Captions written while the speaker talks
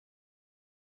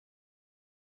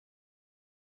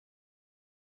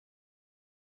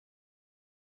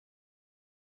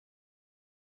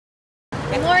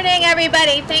Good morning,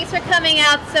 everybody. Thanks for coming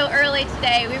out so early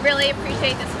today. We really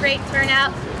appreciate this great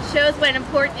turnout. Shows what an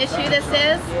important issue this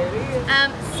is.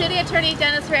 City Attorney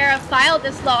Dennis Herrera filed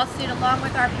this lawsuit along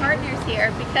with our partners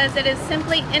here because it is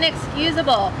simply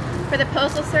inexcusable for the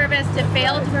Postal Service to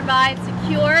fail to provide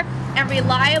secure and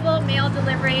reliable mail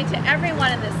delivery to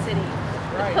everyone in this city.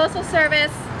 The Postal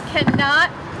Service cannot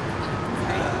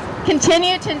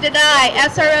continue to deny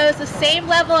SROs the same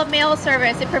level of mail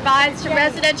service it provides to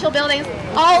residential buildings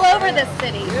all over this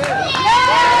city.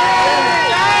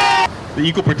 The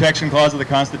Equal Protection Clause of the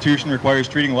Constitution requires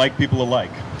treating like people alike.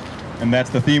 And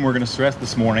that's the theme we're going to stress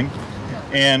this morning.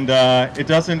 And it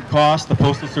doesn't cost the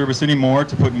Postal Service anymore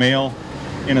to put mail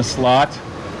in a slot,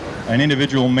 an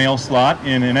individual mail slot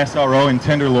in an SRO in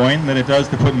Tenderloin than it does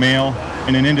to put mail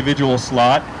in an individual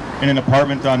slot in an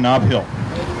apartment on Nob Hill.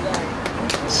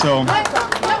 So,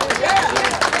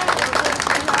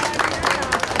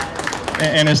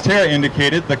 and as Tara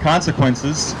indicated, the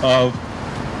consequences of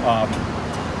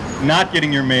not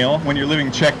getting your mail when you're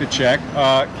living check to check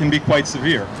can be quite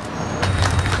severe.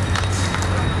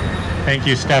 Thank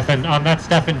you, Stephen. That's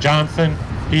Stephen Johnson.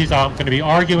 He's going to be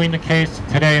arguing the case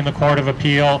today in the Court of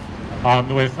Appeal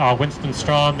with Winston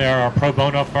Strawn. They're our pro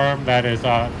bono firm that is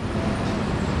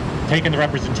taking the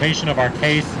representation of our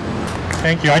case.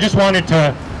 Thank you. I just wanted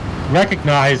to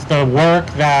recognize the work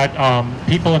that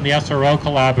people in the SRO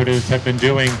collaboratives have been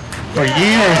doing for years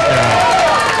now.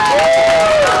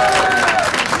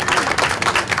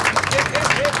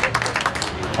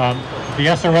 The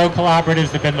SRO collaboratives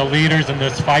have been the leaders in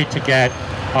this fight to get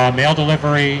mail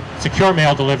delivery, secure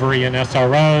mail delivery in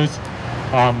SROs.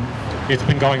 It's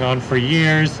been going on for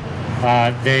years.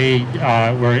 They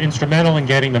were instrumental in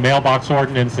getting the mailbox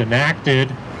ordinance enacted,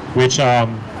 which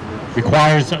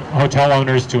requires hotel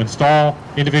owners to install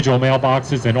individual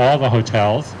mailboxes in all the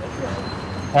hotels.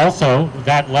 Also,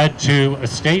 that led to a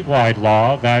statewide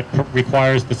law that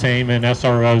requires the same in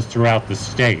SROs throughout the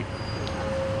state.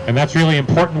 And that's really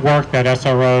important work that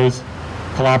SROs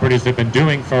collaboratives have been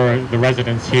doing for the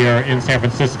residents here in San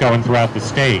Francisco and throughout the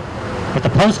state. But the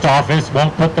post office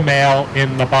won't put the mail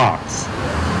in the box.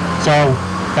 So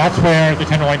that's where the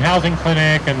Tenderloin Housing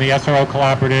Clinic and the SRO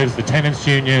collaboratives, the Tenants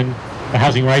Union, the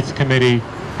Housing Rights Committee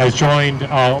has joined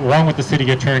along with the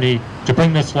city attorney to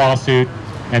bring this lawsuit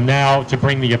and now to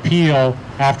bring the appeal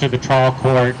after the trial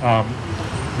court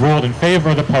ruled in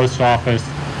favor of the post office,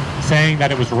 saying that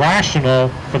it was rational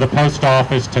for the post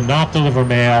office to not deliver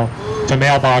mail to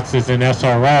mailboxes in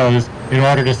SROs in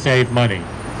order to save money.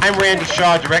 I'm Randy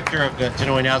Shaw, director of the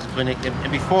Tenderloin Housing Clinic,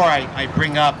 and before I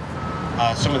bring up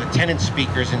some of the tenant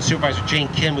speakers, and Supervisor Jane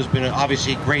Kim, who's been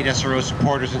obviously a great SRO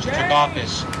supporter since she took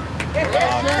office,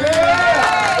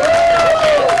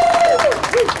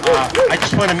 I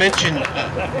just want to mention,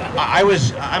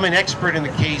 I'm an expert in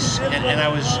the case, and I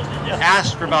was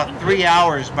asked for about 3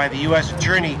 hours by the U.S.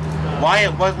 Attorney why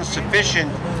it wasn't sufficient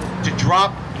to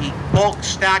drop a bulk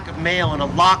stack of mail in a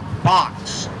locked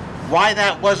box, why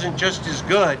that wasn't just as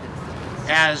good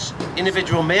as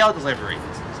individual mail delivery.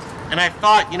 And I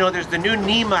thought, you know, there's the new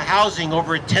NEMA housing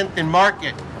over at 10th and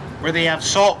Market, where they have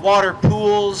saltwater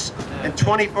pools and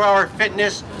 24-hour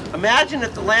fitness. Imagine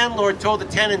if the landlord told the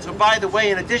tenants, oh, by the way,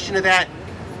 in addition to that,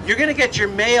 you're going to get your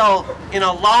mail in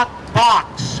a locked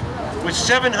box with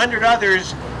 700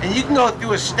 others, and you can go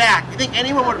through a stack. You think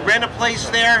anyone would rent a place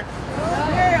there?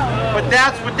 But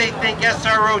that's what they think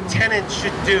SRO tenants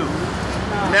should do.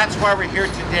 And that's why we're here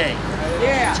today.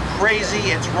 It's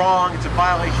crazy, it's wrong, it's a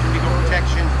violation of legal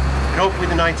protection, and hopefully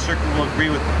the Ninth Circuit will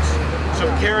agree with us. So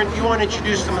Karen, do you want to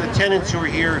introduce some of the tenants who are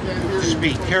here to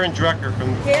speak? Karen Drucker from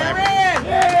the Collaborative.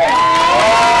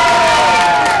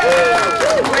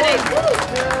 Good morning.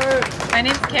 My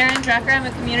name is Karen Drucker. I'm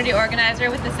a community organizer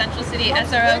with the Central City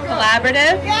SRO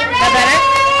Collaborative. Is that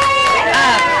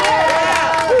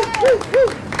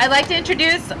better? I'd like to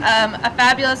introduce a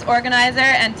fabulous organizer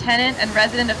and tenant and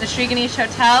resident of the Shrigonish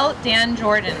Hotel, Dan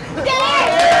Jordan.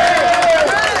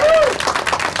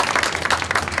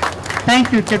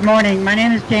 Thank you. Good morning. My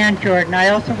name is Dan Jordan. I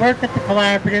also work at the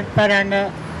Collaborative, but I'm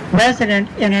a resident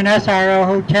in an SRO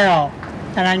hotel.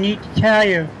 And I need to tell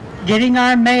you, getting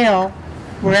our mail,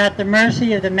 we're at the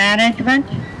mercy of the management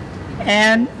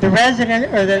and the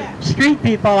resident or the street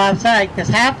people outside, because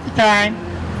half the time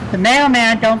the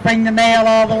mailman don't bring the mail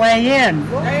all the way in.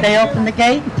 They open the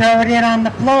gate and throw it in on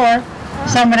the floor.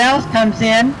 Someone else comes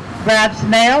in, grabs the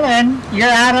mail, and you're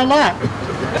out of luck.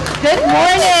 Good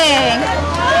morning.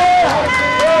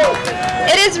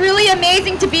 It is really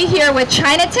amazing to be here with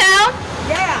Chinatown,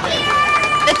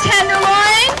 the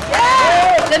Tenderloin,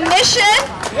 the Mission,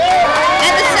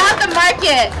 and the South of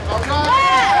Market.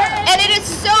 And it is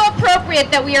so appropriate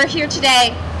appropriate that we are here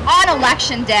today on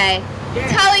Election Day,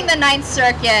 telling the Ninth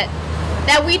Circuit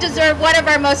that we deserve one of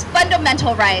our most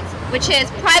fundamental rights, which is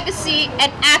privacy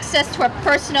and access to our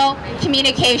personal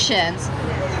communications.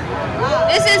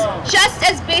 This is just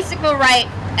as basic a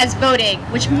right as voting,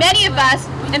 which many of us,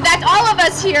 in fact all of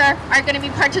us here, are going to be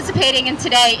participating in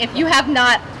today if you have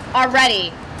not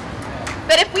already.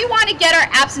 But if we want to get our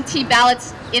absentee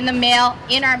ballots in the mail,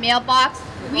 in our mailbox,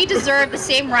 we deserve the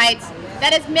same rights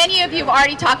that, as many of you have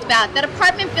already talked about, that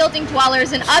apartment building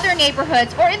dwellers in other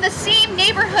neighborhoods or in the same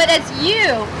neighborhood as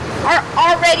you are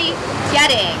already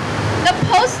getting. The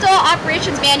Postal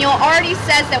Operations Manual already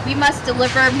says that we must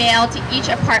deliver mail to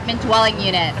each apartment dwelling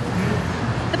unit.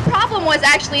 The problem was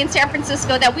actually in San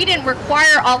Francisco that we didn't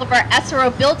require all of our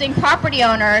SRO building property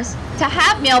owners to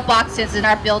have mailboxes in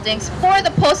our buildings for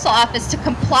the postal office to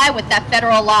comply with that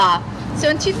federal law. So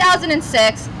in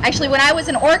 2006, actually when I was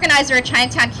an organizer at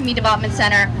Chinatown Community Development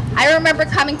Center, I remember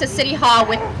coming to City Hall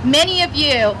with many of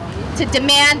you to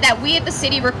demand that we at the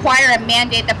city require and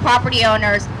mandate that property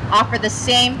owners offer the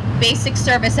same basic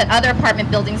service that other apartment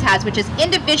buildings has, which is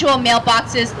individual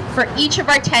mailboxes for each of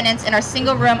our tenants in our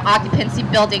single room occupancy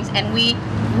buildings, and we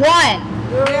won.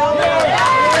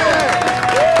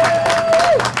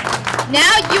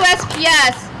 Now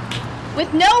USPS,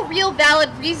 with no real valid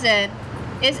reason,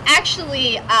 is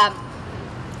actually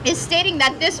is stating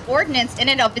that this ordinance in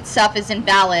and of itself is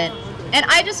invalid. And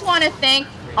I just want to thank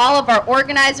all of our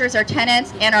organizers, our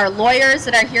tenants, and our lawyers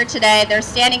that are here today. They're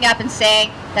standing up and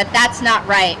saying that that's not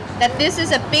right, that this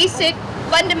is a basic,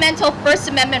 fundamental First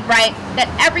Amendment right that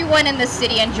everyone in the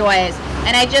city enjoys.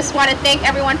 And I just want to thank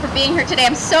everyone for being here today.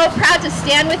 I'm so proud to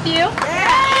stand with you.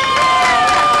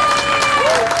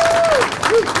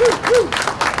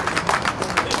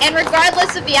 And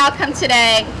regardless of the outcome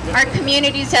today, our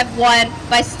communities have won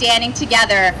by standing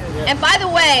together. And by the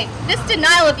way, this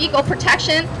denial of equal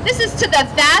protection, this is to the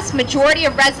vast majority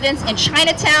of residents in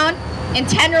Chinatown, in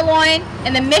Tenderloin,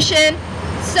 in the Mission.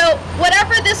 So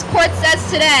whatever this court says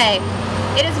today,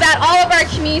 it is about all of our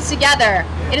communities together.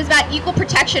 It is about equal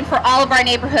protection for all of our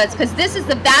neighborhoods, because this is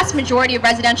the vast majority of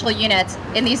residential units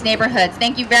in these neighborhoods.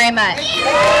 Thank you very much.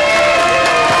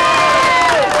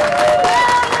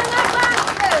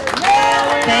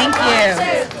 Thank you.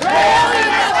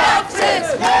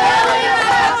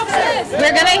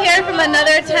 We're going to hear from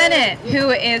another tenant who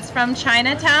is from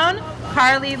Chinatown,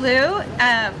 Carly Liu,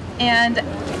 and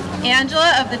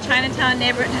Angela of the Chinatown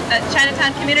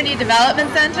Chinatown Community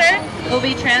Development Center will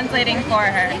be translating for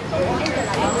her.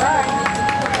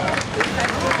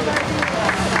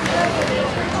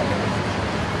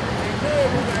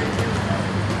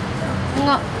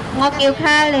 我叫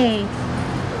Carly，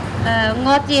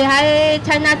 我住喺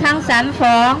Chinatown 省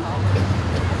房。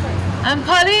I'm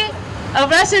Carly, a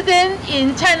resident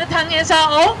in Chinatown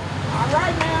SRO.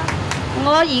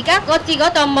 我而家我住嗰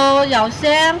度冇郵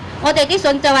箱，我哋啲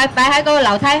信就係擺喺嗰個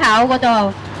樓梯口嗰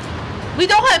度。We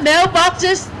don't have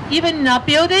mailboxes even in our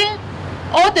building.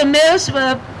 All the mails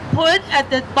were put at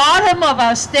the bottom of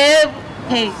our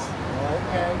staircase.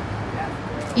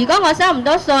 如果我收唔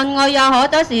到信，我有好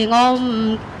多時我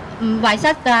唔遺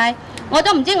失晒，我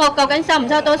都唔知我究竟收唔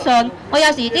收到信。我有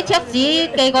時啲貼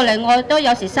紙寄過嚟，我都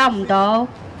有時收唔到。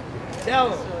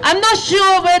I'm not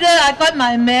sure whether I got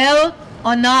my mail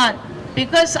or not,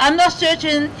 because I'm not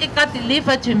certain it got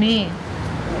delivered to me.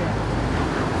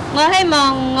 我希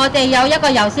望我哋有一個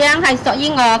郵箱係屬於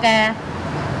我嘅。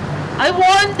I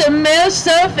want the mail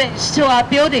service to our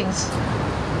buildings.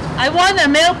 I want a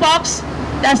mailbox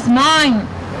that's mine.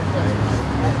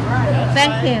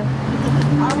 Thank you.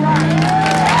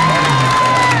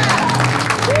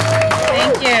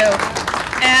 Thank you.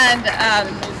 And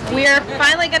we are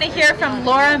finally going to hear from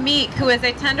Laura Meek, who is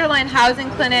a Tenderloin Housing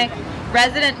Clinic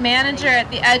resident manager at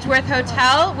the Edgeworth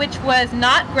Hotel, which was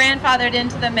not grandfathered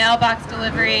into the mailbox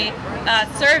delivery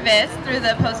service through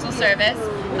the Postal Service.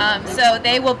 So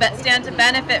they will stand to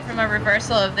benefit from a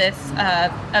reversal of this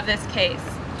case.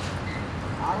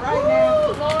 All right,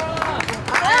 now.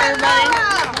 Hi, everybody.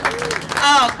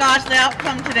 Oh gosh, the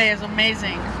outcome today is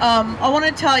amazing. I want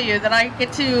to tell you that I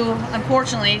get to,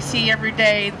 unfortunately, see every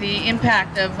day the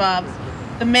impact of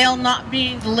the mail not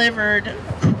being delivered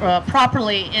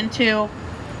properly into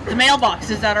the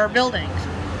mailboxes at our buildings.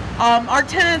 Our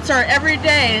tenants are every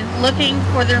day looking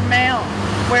for their mail.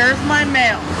 Where's my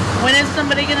mail? When is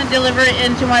somebody going to deliver it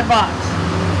into my box?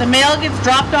 The mail gets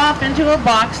dropped off into a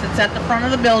box that's at the front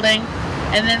of the building,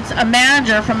 and then a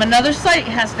manager from another site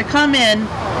has to come in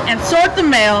and sort the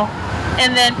mail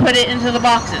and then put it into the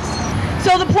boxes.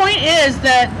 So the point is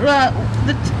that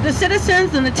the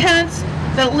citizens and the tenants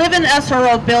that live in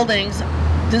SRO buildings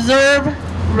deserve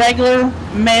regular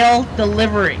mail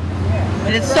delivery.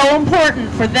 And it's so important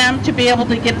for them to be able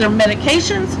to get their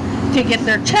medications, to get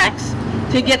their checks,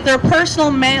 to get their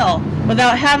personal mail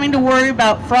without having to worry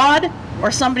about fraud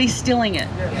or somebody stealing it.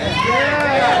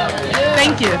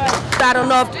 Thank you. I don't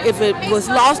know if it was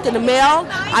lost in the mail,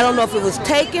 I don't know if it was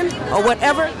taken or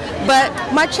whatever, but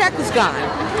my check is gone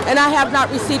and I have not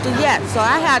received it yet. So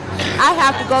I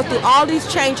have to go through all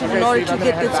these changes in order to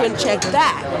get this here check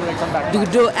back.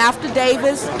 Do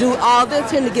affidavits, do all this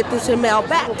here to get this here mail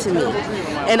back to me.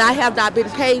 And I have not been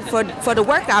paid for the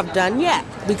work I've done yet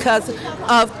because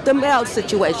of the mail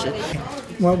situation.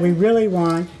 What we really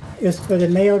want is for the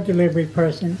mail delivery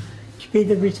person to be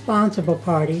the responsible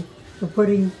party for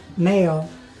putting mail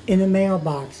in the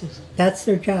mailboxes. That's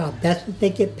their job. That's what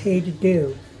they get paid to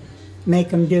do. Make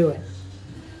them do it.